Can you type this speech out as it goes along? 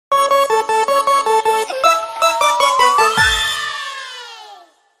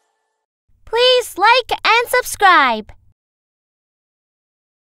subscribe.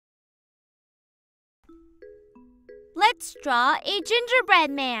 Let's draw a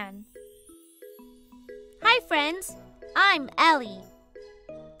gingerbread man. Hi friends, I'm Ellie.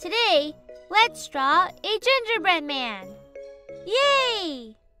 Today, let's draw a gingerbread man.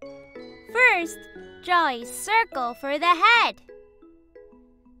 Yay! First, draw a circle for the head.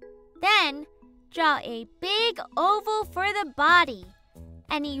 Then, draw a big oval for the body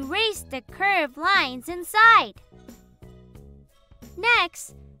and erase the curved lines inside.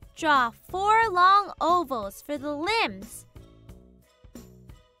 Next, draw 4 long ovals for the limbs.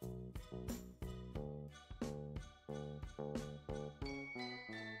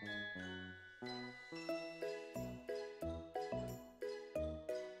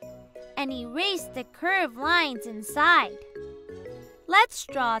 And erase the curved lines inside. Let's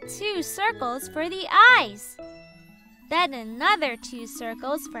draw 2 circles for the eyes. Then another 2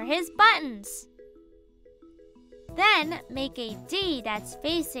 circles for his buttons. Then make a D that's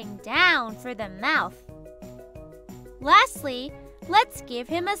facing down for the mouth. Lastly, let's give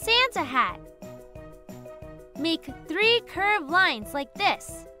him a Santa hat. Make 3 curved lines like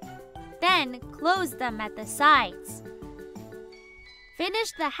this. Then close them at the sides.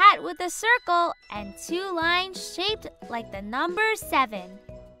 Finish the hat with a circle and 2 lines shaped like the number 7.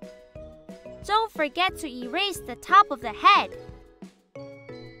 Don't forget to erase the top of the head.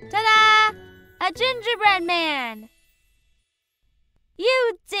 Ta-da! A gingerbread man!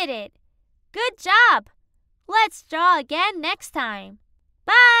 You did it! Good job! Let's draw again next time.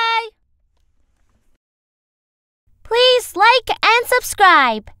 Bye! Please like and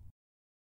subscribe.